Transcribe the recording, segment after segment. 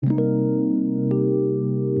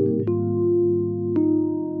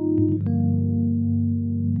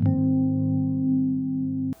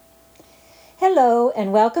Hello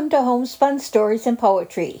and welcome to Homespun Stories and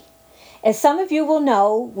Poetry. As some of you will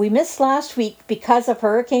know, we missed last week because of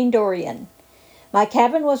Hurricane Dorian. My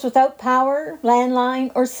cabin was without power,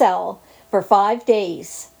 landline, or cell for 5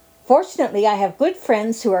 days. Fortunately, I have good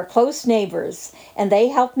friends who are close neighbors, and they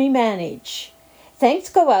helped me manage. Thanks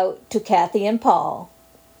go out to Kathy and Paul.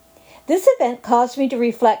 This event caused me to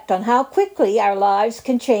reflect on how quickly our lives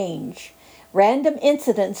can change. Random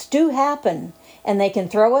incidents do happen, and they can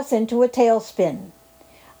throw us into a tailspin.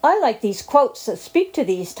 I like these quotes that speak to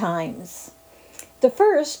these times. The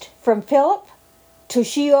first, from Philip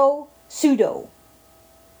Toshio Sudo.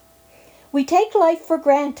 We take life for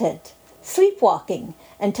granted, sleepwalking,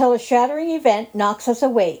 until a shattering event knocks us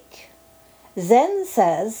awake. Zen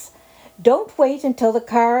says, don't wait until the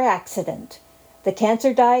car accident, the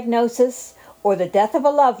cancer diagnosis, or the death of a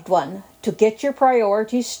loved one to get your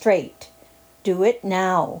priorities straight. Do it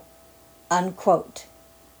now. Unquote.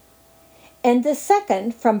 And the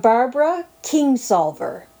second from Barbara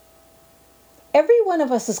Kingsolver. Every one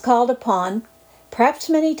of us is called upon, perhaps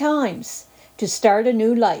many times, to start a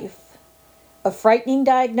new life. A frightening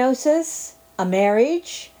diagnosis, a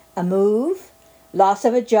marriage, a move, loss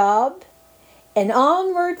of a job, and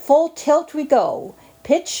onward full tilt we go,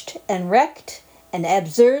 pitched and wrecked and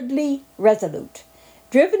absurdly resolute,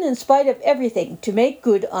 driven in spite of everything to make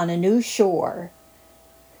good on a new shore.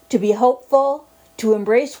 To be hopeful, to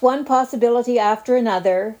embrace one possibility after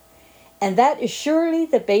another, and that is surely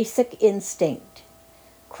the basic instinct.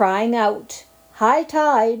 Crying out, high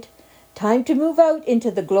tide, time to move out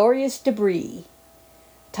into the glorious debris.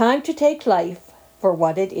 Time to take life for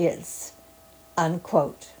what it is.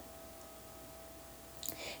 Unquote.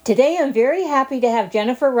 Today I'm very happy to have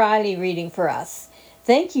Jennifer Riley reading for us.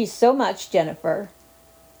 Thank you so much, Jennifer.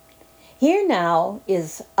 Here now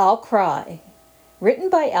is I'll Cry, written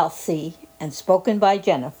by Elsie and spoken by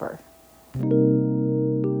Jennifer.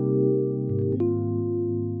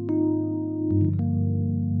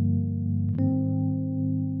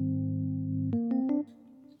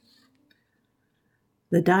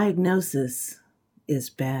 The diagnosis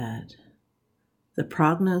is bad. The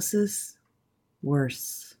prognosis,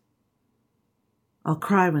 worse. I'll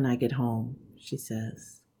cry when I get home, she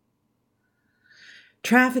says.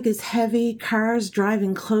 Traffic is heavy, cars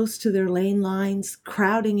driving close to their lane lines,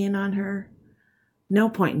 crowding in on her. No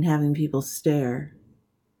point in having people stare.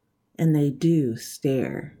 And they do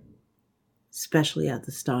stare, especially at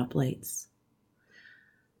the stoplights.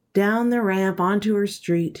 Down the ramp onto her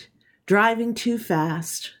street, driving too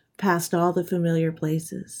fast, past all the familiar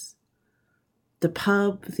places. The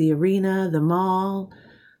pub, the arena, the mall,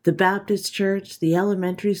 the Baptist church, the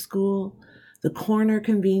elementary school, the corner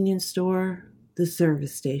convenience store, the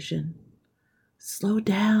service station. Slow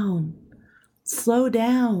down, slow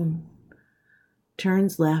down.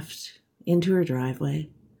 Turns left into her driveway.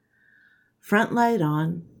 Front light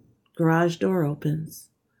on, garage door opens.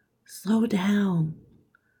 Slow down.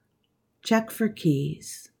 Check for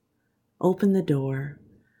keys. Open the door.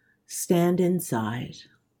 Stand inside.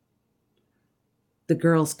 The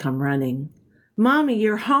girls come running. Mommy,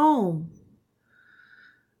 you're home.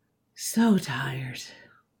 So tired.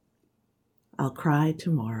 I'll cry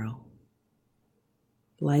tomorrow.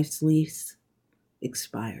 Life's lease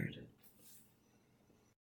expired.